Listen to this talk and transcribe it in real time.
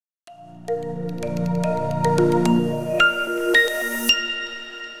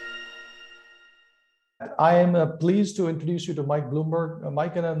I am pleased to introduce you to Mike Bloomberg.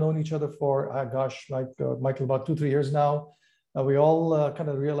 Mike and I have known each other for, Michael, about 2-3 years now. We all kind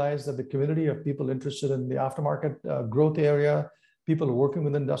of realized that the community of people interested in the aftermarket growth area, people working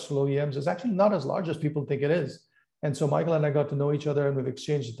with industrial OEMs, is actually not as large as people think it is. And so Michael and I got to know each other, and we've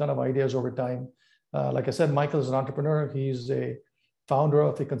exchanged a ton of ideas over time. Like I said, Michael is an entrepreneur. He's a founder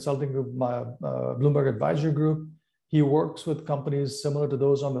of the consulting group, Blumberg Advisory Group. He works with companies similar to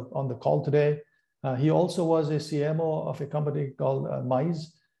those on the call today. He also was a CMO of a company called Mize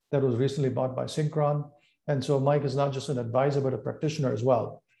that was recently bought by Synchron. And so Mike is not just an advisor, but a practitioner as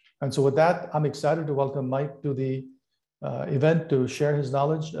well. And so with that, I'm excited to welcome Mike to the event to share his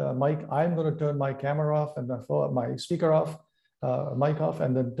knowledge. Mike, I'm going to turn my camera off and my speaker off, mic off,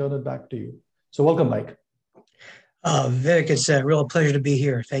 and then turn it back to you. So welcome, Mike. Vivek, it's a real pleasure to be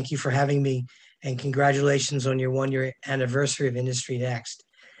here. Thank you for having me, and congratulations on your 1-year anniversary of Industry Next.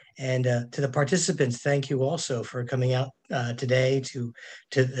 And to the participants, thank you also for coming out today to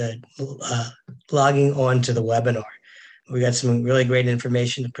logging on to the webinar. We got some really great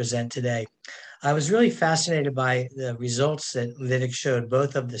information to present today. I was really fascinated by the results that Vivek showed,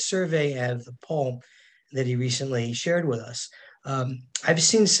 both of the survey and the poll that he recently shared with us. I've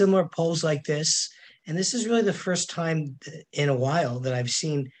seen similar polls like this, and this is really the first time in a while that I've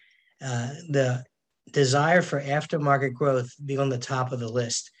seen the desire for aftermarket growth be on the top of the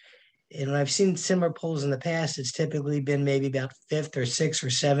list. And when I've seen similar polls in the past, it's typically been maybe about 5th or 6th or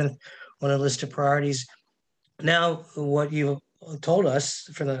 7th on a list of priorities. Now, what you told us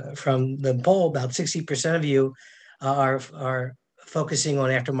from the poll, about 60% of you are focusing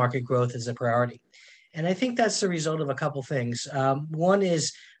on aftermarket growth as a priority. And I think that's the result of a couple things. One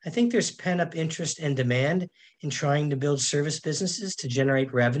is, I think there's pent-up interest and demand in trying to build service businesses to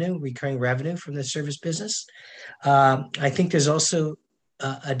generate revenue, recurring revenue from the service business. I think there's also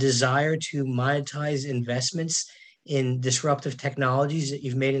a desire to monetize investments in disruptive technologies that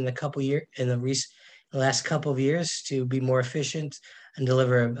you've made in the last couple of years to be more efficient and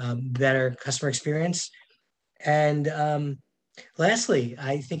deliver a better customer experience. And lastly,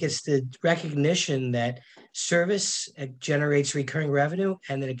 I think it's the recognition that service generates recurring revenue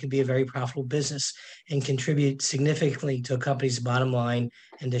and that it can be a very profitable business and contribute significantly to a company's bottom line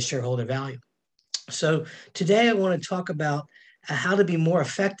and to shareholder value. So today I want to talk about how to be more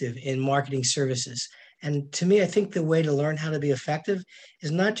effective in marketing services. And to me, I think the way to learn how to be effective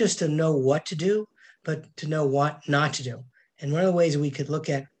is not just to know what to do, but to know what not to do. And one of the ways we could look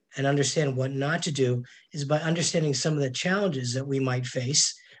at and understand what not to do is by understanding some of the challenges that we might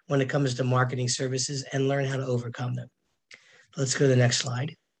face when it comes to marketing services and learn how to overcome them. Let's go to the next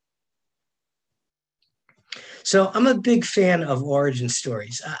slide. So I'm a big fan of origin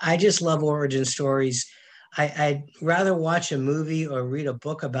stories. I just love origin stories. I'd rather watch a movie or read a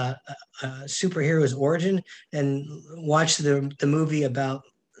book about a superhero's origin than watch the movie about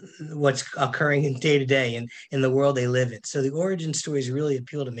what's occurring in day to day and in the world they live in. So the origin stories really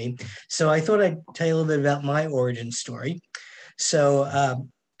appeal to me. So I thought I'd tell you a little bit about my origin story. So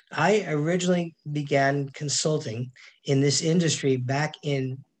I originally began consulting in this industry back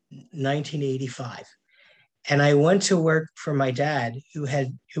in 1985. And I went to work for my dad,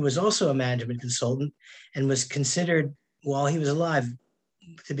 who was also a management consultant and was considered, while he was alive,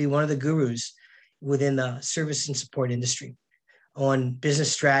 to be one of the gurus within the service and support industry on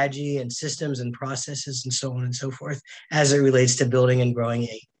business strategy and systems and processes and so on and so forth, as it relates to building and growing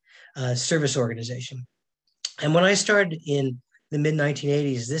a service organization. And when I started in the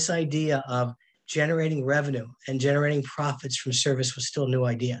mid-1980s, this idea of generating revenue and generating profits from service was still a new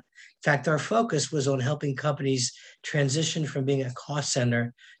idea. In fact, our focus was on helping companies transition from being a cost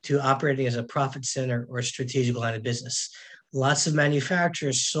center to operating as a profit center or a strategic line of business. Lots of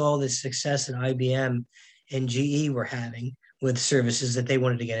manufacturers saw the success that IBM and GE were having with services that they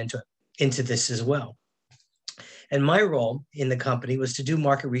wanted to get into this as well. And my role in the company was to do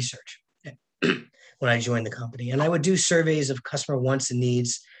market research when I joined the company. And I would do surveys of customer wants and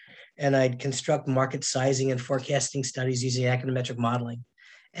needs, and I'd construct market sizing and forecasting studies using econometric modeling.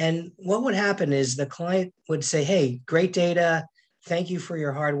 And what would happen is the client would say, hey, great data. Thank you for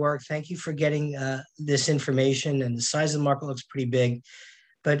your hard work. Thank you for getting this information. And the size of the market looks pretty big.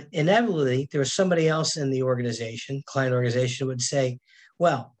 But inevitably, there was somebody else in the organization, client organization, would say,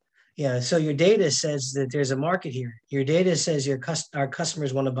 well, yeah, so your data says that there's a market here. Your data says our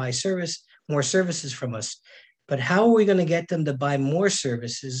customers want to buy more services from us. But how are we going to get them to buy more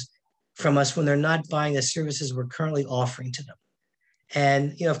services from us when they're not buying the services we're currently offering to them?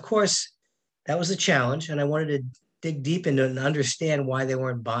 And, of course, that was a challenge. And I wanted to dig deep into it and understand why they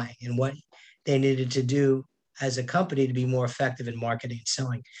weren't buying and what they needed to do as a company to be more effective in marketing and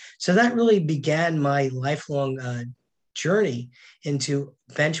selling. So that really began my lifelong journey into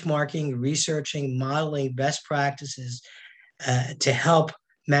benchmarking, researching, modeling best practices to help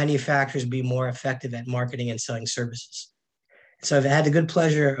manufacturers be more effective at marketing and selling services. So I've had the good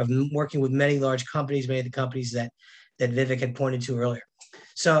pleasure of working with many large companies, many of the companies that Vivek had pointed to earlier.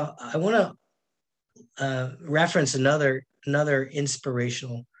 So I want to reference another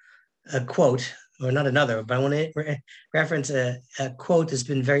inspirational quote, or not another, but I want to reference a quote that's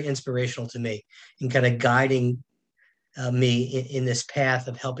been very inspirational to me in kind of guiding me in this path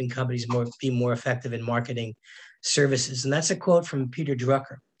of helping companies be more effective in marketing services. And that's a quote from Peter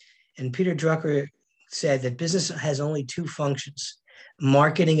Drucker. And Peter Drucker said that business has only two functions,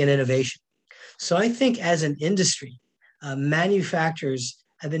 marketing and innovation. So I think as an industry, manufacturers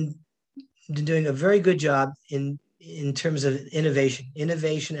have been doing a very good job in terms of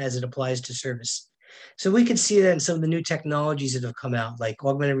innovation as it applies to service. So we could see that in some of the new technologies that have come out, like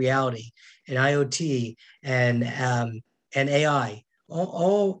augmented reality and IoT and AI,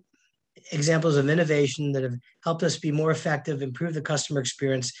 all examples of innovation that have helped us be more effective, improve the customer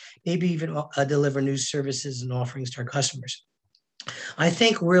experience, maybe even deliver new services and offerings to our customers. I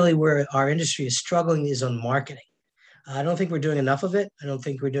think really where our industry is struggling is on marketing. I don't think we're doing enough of it. I don't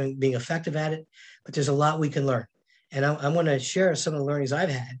think we're being effective at it, but there's a lot we can learn. And I want to share some of the learnings I've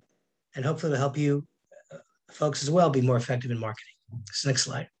had, and hopefully it'll help you folks as well be more effective in marketing. This next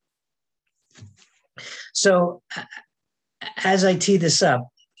slide. So as I tee this up,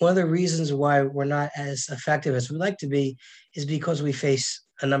 one of the reasons why we're not as effective as we'd like to be is because we face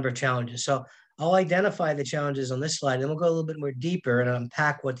a number of challenges. So I'll identify the challenges on this slide, and we'll go a little bit more deeper and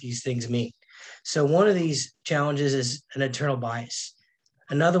unpack what these things mean. So one of these challenges is an internal bias.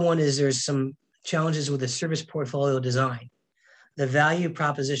 Another one is there's some challenges with the service portfolio design. The value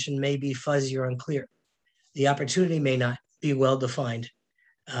proposition may be fuzzy or unclear. The opportunity may not be well defined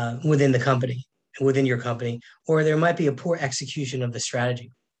within the company, within your company, or there might be a poor execution of the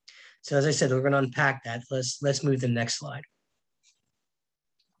strategy. So as I said, we're going to unpack that. Let's move to the next slide.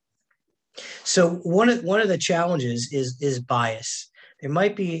 So one of the challenges is bias. There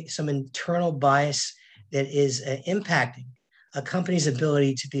might be some internal bias that is impacting a company's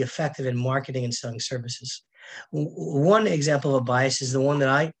ability to be effective in marketing and selling services. One example of a bias is the one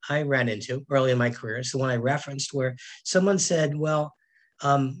that I ran into early in my career. It's the one I referenced, where someone said, well,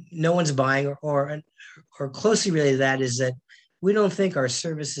 no one's buying, or closely related to that is that we don't think our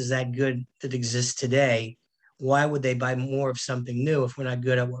service is that good that exists today. Why would they buy more of something new if we're not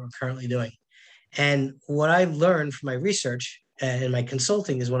good at what we're currently doing? And what I learned from my research and my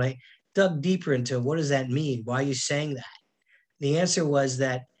consulting is when I dug deeper into what does that mean? Why are you saying that? The answer was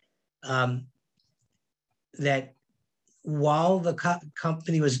that that while the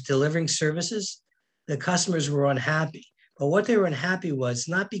company was delivering services, the customers were unhappy. But what they were unhappy was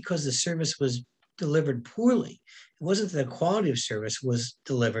not because the service was delivered poorly. It wasn't that the quality of service was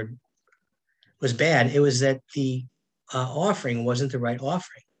bad. It was that the offering wasn't the right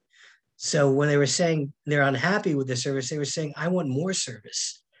offering. So when they were saying they're unhappy with the service, they were saying, I want more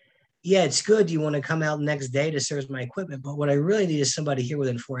service. Yeah, it's good. You want to come out next day to service my equipment, but what I really need is somebody here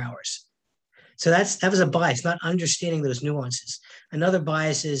within 4 hours. So that was a bias, not understanding those nuances. Another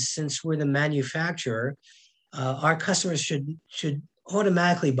bias is, since we're the manufacturer, our customers should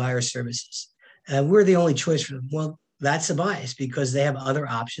automatically buy our services. We're the only choice for them. Well, that's a bias because they have other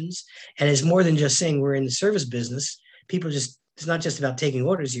options. And it's more than just saying we're in the service business. It's not just about taking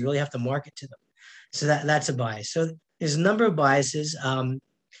orders. You really have to market to them. So that's a bias. So there's a number of biases.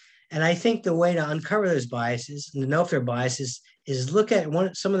 And I think the way to uncover those biases and to know if they're biases is look at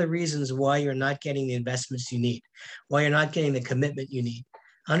some of the reasons why you're not getting the investments you need, why you're not getting the commitment you need.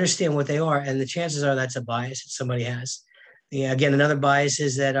 Understand what they are, and the chances are that's a bias that somebody has. Yeah, again, another bias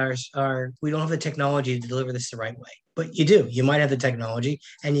is that we don't have the technology to deliver this the right way, but you do. You might have the technology,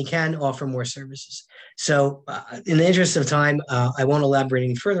 and you can offer more services. So, in the interest of time, I won't elaborate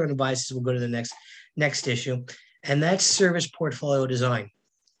any further on the biases. We'll go to the next issue, and that's service portfolio design.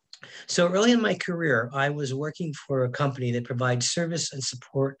 So early in my career, I was working for a company that provides service and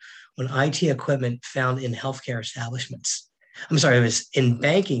support on IT equipment found in healthcare establishments. I'm sorry, it was in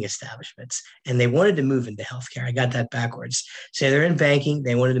banking establishments, and they wanted to move into healthcare. I got that backwards. So they're in banking,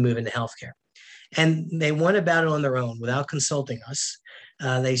 they wanted to move into healthcare. And they went about it on their own without consulting us.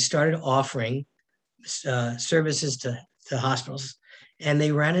 They started offering services to hospitals, and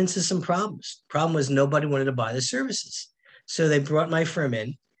they ran into some problems. Problem was nobody wanted to buy the services. So they brought my firm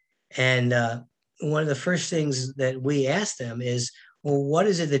in, and one of the first things that we asked them is, well, what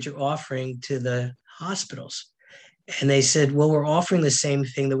is it that you're offering to the hospitals? And they said, well, we're offering the same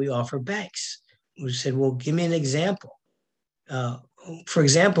thing that we offer banks. We said, well, give me an example. Uh, for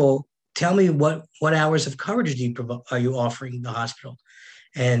example, tell me what hours of coverage are you offering the hospital?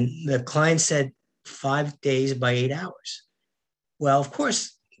 And the client said 5 days by 8 hours. Well, of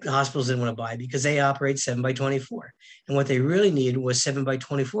course, the hospitals didn't want to buy because they operate 7 by 24. And what they really needed was 7 by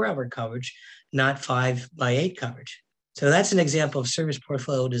 24-hour coverage, not 5 by 8 coverage. So that's an example of service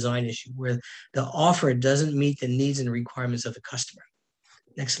portfolio design issue where the offer doesn't meet the needs and requirements of the customer.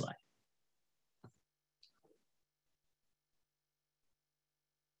 Next slide.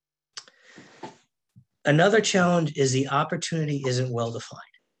 Another challenge is the opportunity isn't well defined.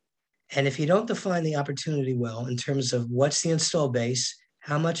 And if you don't define the opportunity well in terms of what's the install base,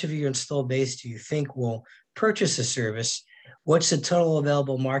 how much of your install base do you think will purchase a service, what's the total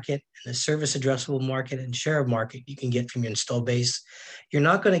available market and the service addressable market and share of market you can get from your install base, you're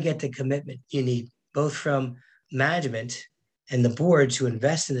not going to get the commitment you need, both from management and the board to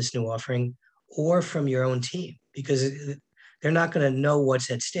invest in this new offering or from your own team, because they're not going to know what's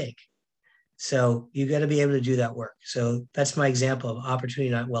at stake. So you got to be able to do that work. So that's my example of opportunity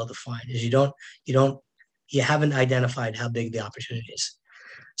not well defined, is you haven't identified how big the opportunity is.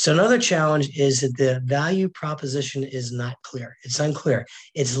 So another challenge is that the value proposition is not clear. It's unclear.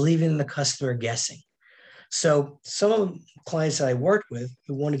 It's leaving the customer guessing. So some of the clients that I worked with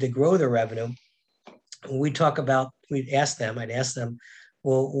who wanted to grow their revenue, I'd ask them,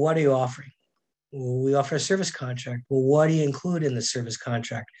 well, what are you offering? Well, we offer a service contract. Well, what do you include in the service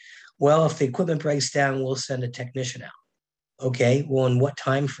contract? Well, if the equipment breaks down, we'll send a technician out. Okay, well, in what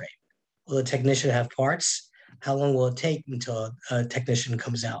time frame? Will the technician have parts? How long will it take until a technician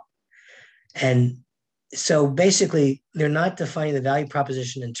comes out? And so basically, they're not defining the value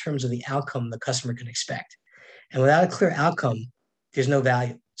proposition in terms of the outcome the customer can expect. And without a clear outcome, there's no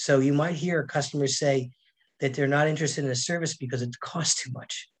value. So you might hear customers say that they're not interested in a service because it costs too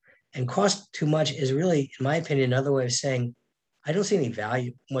much. And cost too much is really, in my opinion, another way of saying, I don't see any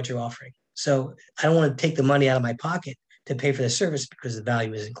value in what you're offering. So I don't want to take the money out of my pocket to pay for the service because the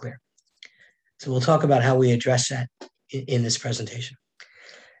value isn't clear. So we'll talk about how we address that in this presentation.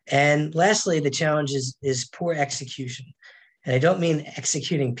 And lastly, the challenge is poor execution. And I don't mean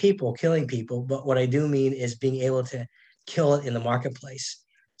executing people, killing people, but what I do mean is being able to kill it in the marketplace.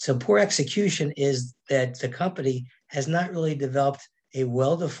 So poor execution is that the company has not really developed a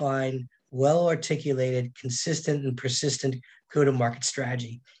well-defined, well-articulated, consistent, and persistent go-to-market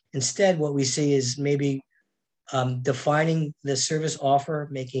strategy. Instead, what we see is maybe defining the service offer,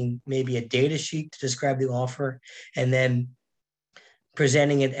 making maybe a data sheet to describe the offer, and then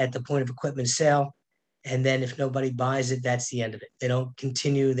presenting it at the point of equipment sale. And then if nobody buys it, that's the end of it. They don't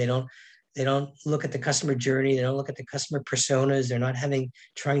continue. They don't look at the customer journey. They don't look at the customer personas. They're not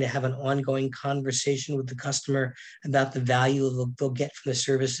trying to have an ongoing conversation with the customer about the value they'll get from the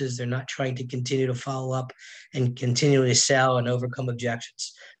services. They're not trying to continue to follow up and continually sell and overcome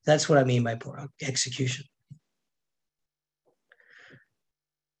objections. That's what I mean by poor execution.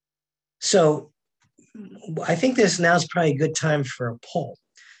 So I think this now is probably a good time for a poll.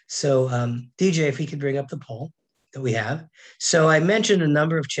 So DJ, if we could bring up the poll that we have. So I mentioned a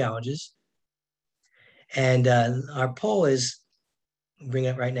number of challenges. And our poll is, bring it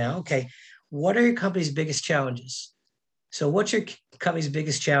up right now. Okay, what are your company's biggest challenges? So what's your company's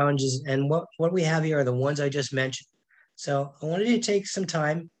biggest challenges? And what we have here are the ones I just mentioned. So I wanted you to take some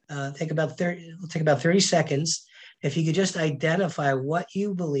time, it'll take about 30 seconds. If you could just identify what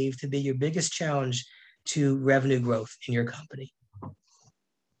you believe to be your biggest challenge to revenue growth in your company.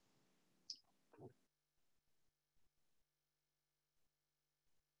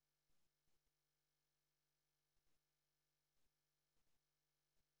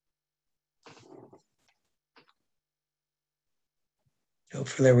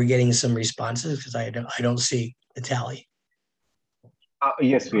 Hopefully we're getting some responses because I don't see the tally.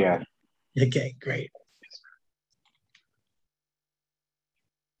 Yes, we are. Okay, great.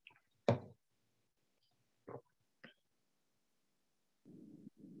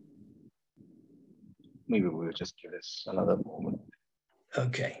 Maybe we'll just give this another moment.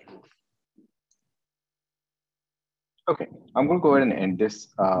 Okay. Okay, I'm going to go ahead and end this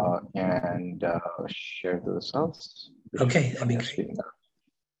and share the results. Okay, that'd be great.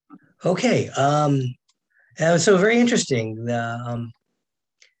 Okay, so very interesting. The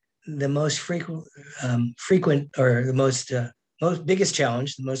most frequent or the most biggest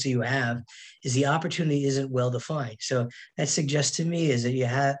challenge that most of you have is the opportunity isn't well defined. So that suggests to me is that you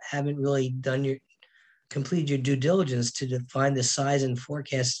haven't really completed your due diligence to define the size and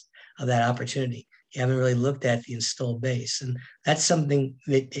forecast of that opportunity. You haven't really looked at the installed base, and that's something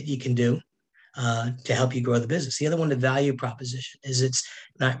that you can do. to help you grow the business. The other one, the value proposition, is it's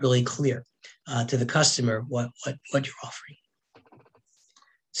not really clear to the customer what you're offering.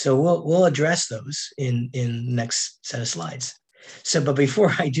 So we'll address those in the next set of slides. So, but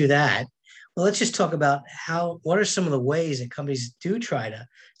before I do that, well, let's just talk about what are some of the ways that companies do try to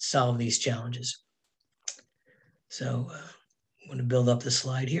solve these challenges. So I'm going to build up the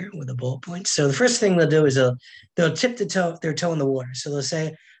slide here with the bullet points. So the first thing they'll do is they'll tip their toe in the water. So they'll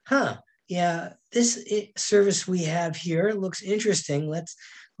say, yeah, this service we have here looks interesting.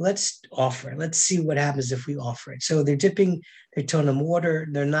 Let's offer it. Let's see what happens if we offer it. So they're dipping their toe in the water.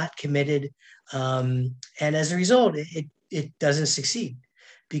 They're not committed. And as a result, it doesn't succeed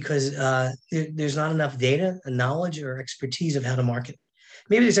because there's not enough data, knowledge, or expertise of how to market.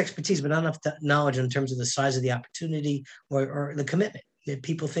 Maybe there's expertise, but not enough knowledge in terms of the size of the opportunity or the commitment. That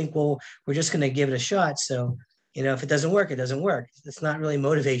people think, well, we're just going to give it a shot. So, if it doesn't work, it doesn't work. It's not really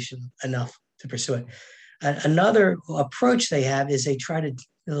motivation enough to pursue it. Another approach they have is they try to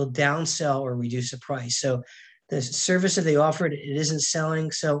downsell or reduce the price. So the service that they offered, it isn't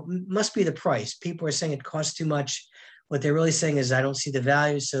selling. So it must be the price. People are saying it costs too much. What they're really saying is, I don't see the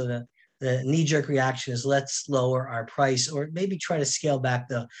value. So the knee-jerk reaction is, let's lower our price, or maybe try to scale back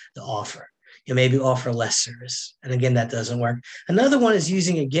the offer. Maybe offer less service. And again, that doesn't work. Another one is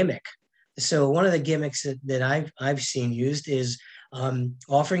using a gimmick. So one of the gimmicks that I've seen used is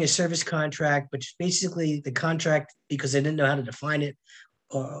offering a service contract, which basically the contract, because they didn't know how to define it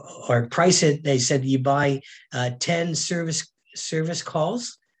or price it, they said you buy 10 service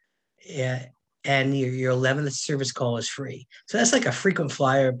calls, and your 11th service call is free. So that's like a frequent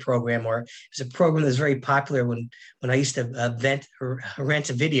flyer program, or it's a program that's very popular when I used to rent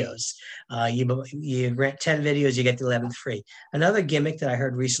videos. You rent 10 videos, you get the 11th free. Another gimmick that I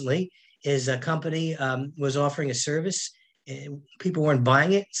heard recently is a company was offering a service. People weren't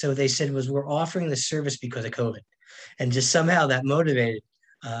buying it. So they said we're offering the service because of COVID. And just somehow that motivated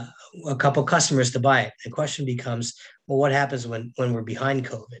a couple customers to buy it. The question becomes, well, what happens when we're behind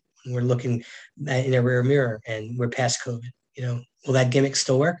COVID? When we're looking in a rear mirror and we're past COVID? Will that gimmick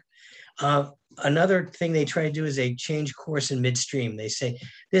still work? Another thing they try to do is they change course in midstream. They say,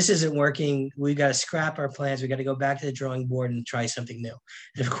 this isn't working. We got to scrap our plans. We got to go back to the drawing board and try something new.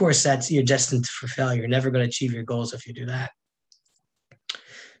 And of course, you're destined for failure. You're never going to achieve your goals if you do that.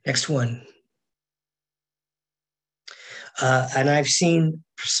 Next one. And I've seen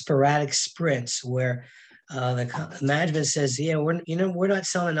sporadic sprints where the management says, yeah, we're not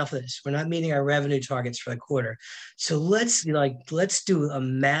selling enough of this. We're not meeting our revenue targets for the quarter. So let's do a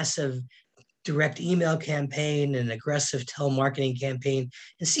massive direct email campaign and aggressive telemarketing campaign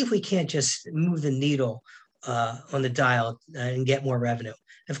and see if we can't just move the needle on the dial and get more revenue.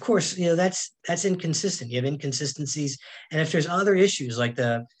 Of course, that's inconsistent. You have inconsistencies. And if there's other issues like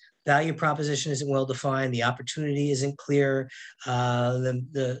the value proposition isn't well defined, the opportunity isn't clear,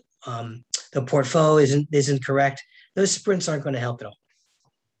 the portfolio isn't correct, those sprints aren't going to help at all.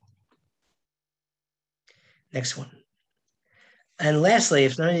 Next one. And lastly,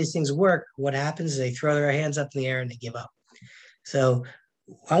 if none of these things work, what happens is they throw their hands up in the air and they give up. So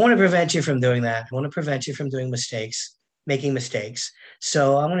I want to prevent you from doing that. I want to prevent you from making mistakes.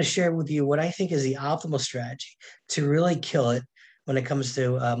 So I want to share with you what I think is the optimal strategy to really kill it when it comes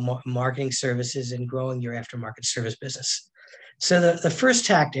to marketing services and growing your aftermarket service business. So the first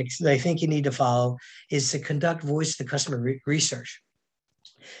tactic that I think you need to follow is to conduct voice to customer research.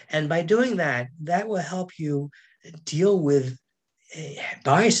 And by doing that, that will help you deal with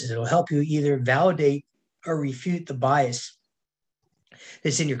biases. It will help you either validate or refute the bias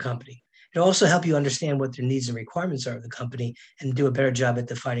that's in your company. It'll also help you understand what their needs and requirements are of the company and do a better job at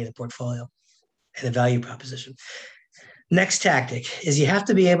defining the portfolio and the value proposition. Next tactic is you have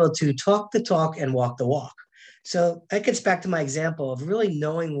to be able to talk the talk and walk the walk. So that gets back to my example of really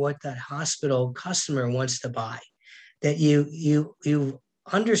knowing what that hospital customer wants to buy, that you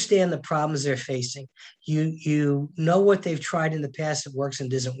understand the problems they're facing. You know what they've tried in the past that works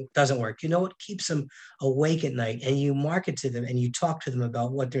and doesn't work. You know what keeps them awake at night, and you market to them and you talk to them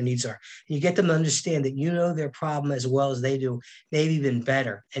about what their needs are. And you get them to understand that you know their problem as well as they do, maybe even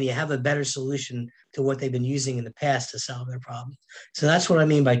better, and you have a better solution to what they've been using in the past to solve their problem. So that's what I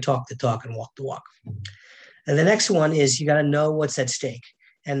mean by talk the talk and walk the walk. And the next one is you got to know what's at stake.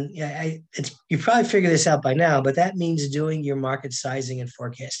 And you probably figured this out by now, but that means doing your market sizing and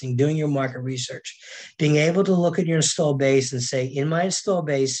forecasting, doing your market research, being able to look at your install base and say, in my install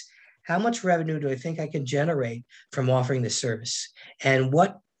base, how much revenue do I think I can generate from offering this service? And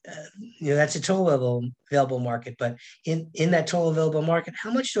what that's a total available market. But in that total available market,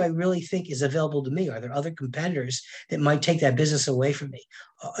 how much do I really think is available to me? Are there other competitors that might take that business away from me?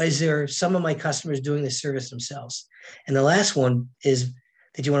 Is there some of my customers doing the service themselves? And the last one is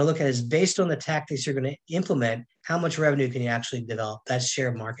that you want to look at is based on the tactics you're going to implement, how much revenue can you actually develop? That's share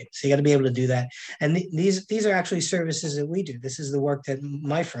of market. So you got to be able to do that. And these are actually services that we do. This is the work that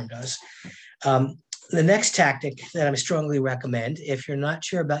my firm does. The next tactic that I strongly recommend, if you're not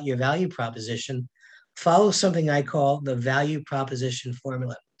sure about your value proposition, follow something I call the value proposition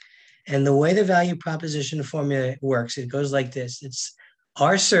formula. And the way the value proposition formula works, it goes like this. It's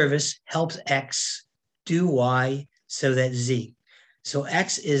our service helps X do Y so that Z. So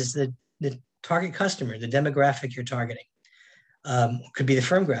X is the target customer, the demographic you're targeting. Could be the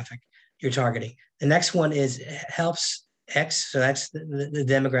firm graphic you're targeting. The next one is helps X, so that's the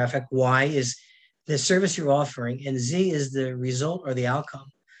demographic. Y is the service you're offering, and Z is the result or the outcome.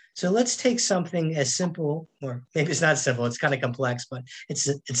 So let's take something as simple, or maybe it's not simple, it's kind of complex, but it's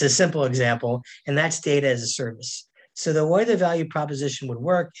a simple example, and that's data as a service. So the way the value proposition would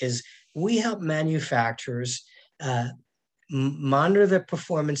work is we help manufacturers monitor the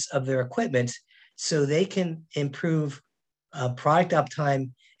performance of their equipment so they can improve product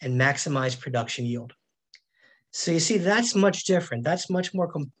uptime and maximize production yield. So you see, that's much different. That's much more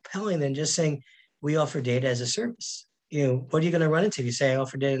compelling than just saying we offer data as a service. What are you going to run into if you say I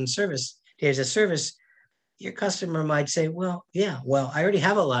offer data as a service? Your customer might say, well, yeah, I already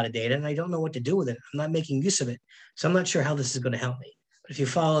have a lot of data and I don't know what to do with it. I'm not making use of it. So I'm not sure how this is going to help me. But if you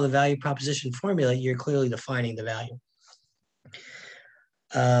follow the value proposition formula, you're clearly defining the value.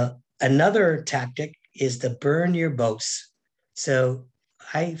 Another tactic is to burn your boats. So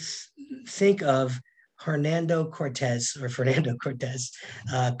I think of Fernando Cortez,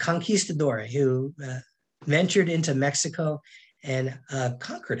 conquistador, who ventured into Mexico and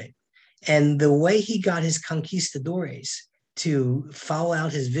conquered it. And the way he got his conquistadores to follow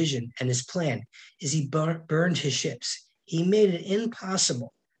out his vision and his plan is he burned his ships. He made it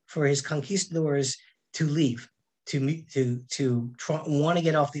impossible for his conquistadors to leave, to want to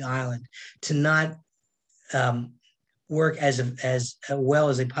get off the island, to not work as well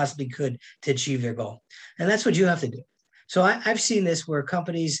as they possibly could to achieve their goal. And that's what you have to do. So I've seen this where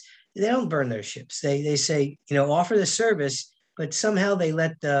companies, they don't burn their ships. They say, offer the service, but somehow they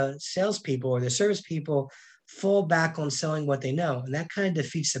let the salespeople or the service people fall back on selling what they know. And that kind of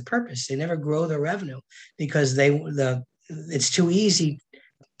defeats the purpose. They never grow their revenue because it's too easy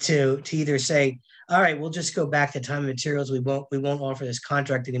to either say, all right, we'll just go back to time and materials. We won't offer this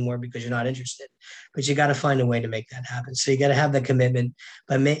contract anymore because you're not interested. But you got to find a way to make that happen. So you got to have the commitment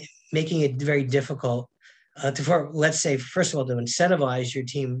by making it very difficult let's say, first of all, to incentivize your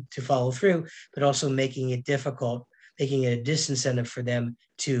team to follow through, but also making it difficult, making it a disincentive for them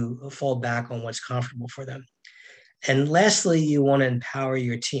to fall back on what's comfortable for them. And lastly, you want to empower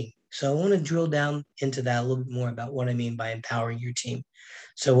your team. So I want to drill down into that a little bit more about what I mean by empowering your team.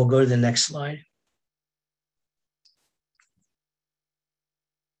 So we'll go to the next slide.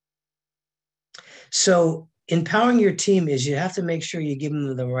 So empowering your team is you have to make sure you give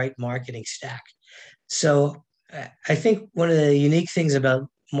them the right marketing stack. So I think one of the unique things about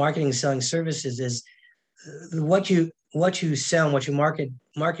marketing and selling services is what you sell and what you market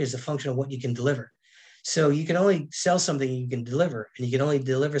is a function of what you can deliver. So you can only sell something you can deliver, and you can only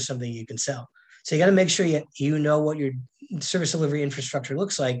deliver something you can sell. So you got to make sure you know what your service delivery infrastructure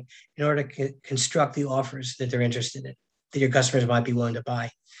looks like in order to construct the offers that they're interested in, that your customers might be willing to buy.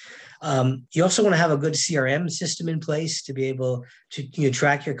 You also want to have a good CRM system in place to be able to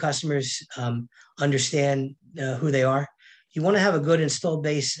track your customers, understand who they are. You want to have a good installed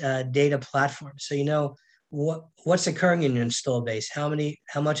base data platform, so you know what's occurring in your installed base, how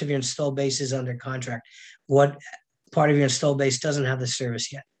much of your installed base is under contract, what part of your installed base doesn't have the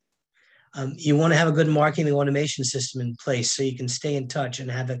service yet. You want to have a good marketing and automation system in place so you can stay in touch and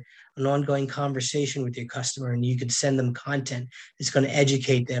have an ongoing conversation with your customer, and you can send them content that's going to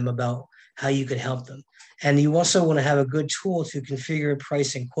educate them about how you could help them. And you also want to have a good tool to configure,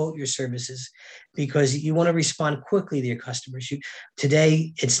 price, and quote your services, because you want to respond quickly to your customers.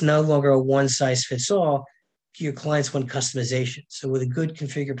 Today, it's no longer a one-size-fits-all. Your clients want customization. So with a good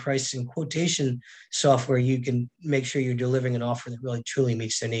configure, price, and quotation software, you can make sure you're delivering an offer that really truly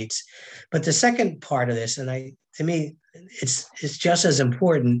meets their needs. But the second part of this, and to me, it's just as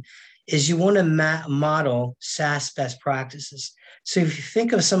important, is you want to model SaaS best practices. So if you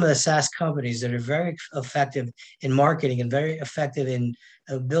think of some of the SaaS companies that are very effective in marketing and very effective in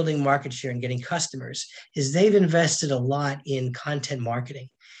building market share and getting customers, is they've invested a lot in content marketing,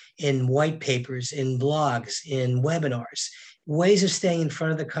 in white papers, in blogs, in webinars, ways of staying in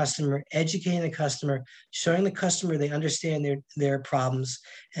front of the customer, educating the customer, showing the customer they understand their problems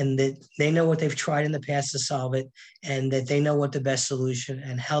and that they know what they've tried in the past to solve it, and that they know what the best solution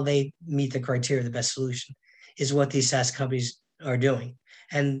and how they meet the criteria of the best solution is what these SaaS companies are doing.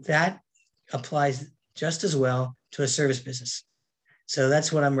 And that applies just as well to a service business. So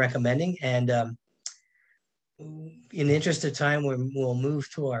that's what I'm recommending. And in the interest of time, we'll move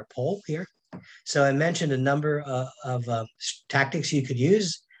to our poll here. So I mentioned a number of tactics you could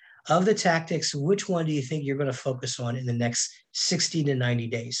use. Of the tactics, which one do you think you're going to focus on in the next 60 to 90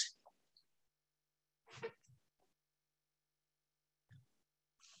 days?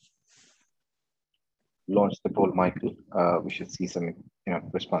 Launch the poll, Michael. We should see some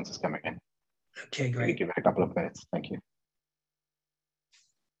responses coming in. Okay, great. Maybe give it a couple of minutes. Thank you.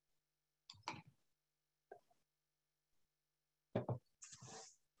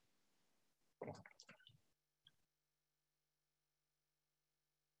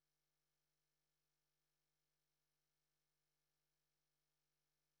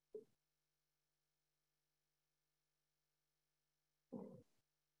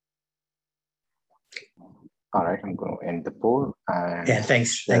 All right, I'm going to end the poll and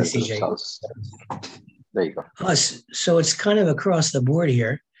thanks, the CJ. results. There you go. So it's kind of across the board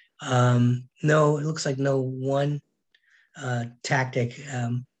here. No, it looks like no one tactic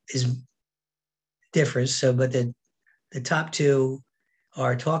differs. So, but the top two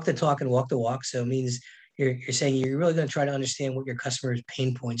are talk the talk and walk the walk. So it means you're saying you're really going to try to understand what your customers'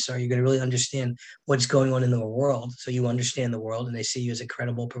 pain points are. You're going to really understand what's going on in the world, so you understand the world and they see you as a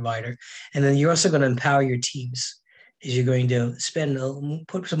credible provider. And then you're also going to empower your teams. Is you're going to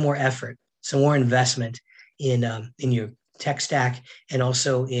put some more effort, some more investment in your tech stack and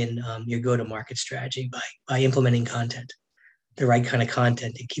also in your go-to-market strategy by implementing content, the right kind of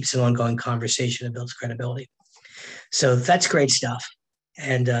content. It keeps an ongoing conversation and builds credibility. So that's great stuff.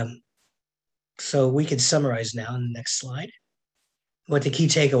 And so we can summarize now in the next slide what the key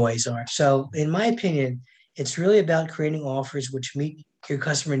takeaways are. So in my opinion, it's really about creating offers which meet your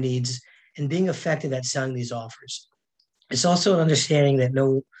customer needs and being effective at selling these offers. It's also an understanding that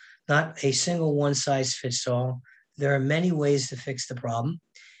not a single one size fits all. There are many ways to fix the problem.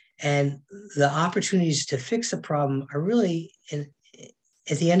 And the opportunities to fix the problem are really, at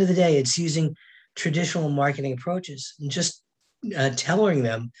the end of the day, it's using traditional marketing approaches and just tailoring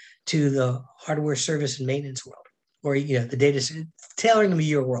them to the hardware service and maintenance world, or the data, tailoring them to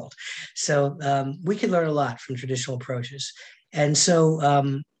your world. So we can learn a lot from traditional approaches. And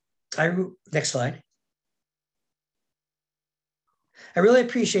so next slide. I really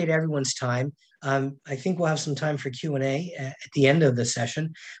appreciate everyone's time. I think we'll have some time for Q&A at the end of the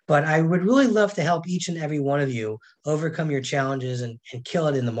session, but I would really love to help each and every one of you overcome your challenges and kill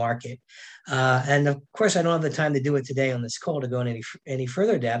it in the market. And of course, I don't have the time to do it today on this call to go in any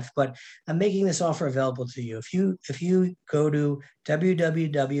further depth, but I'm making this offer available to you. If you go to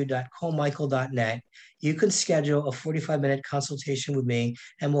www.colemichael.net, you can schedule a 45-minute consultation with me,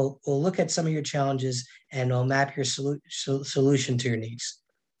 and we'll look at some of your challenges and I'll map your solution to your needs.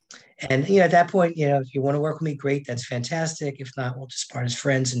 And at that point, if you want to work with me, great, that's fantastic. If not, we'll just part as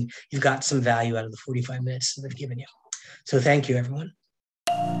friends, and you've got some value out of the 45 minutes that I've given you. So thank you, everyone.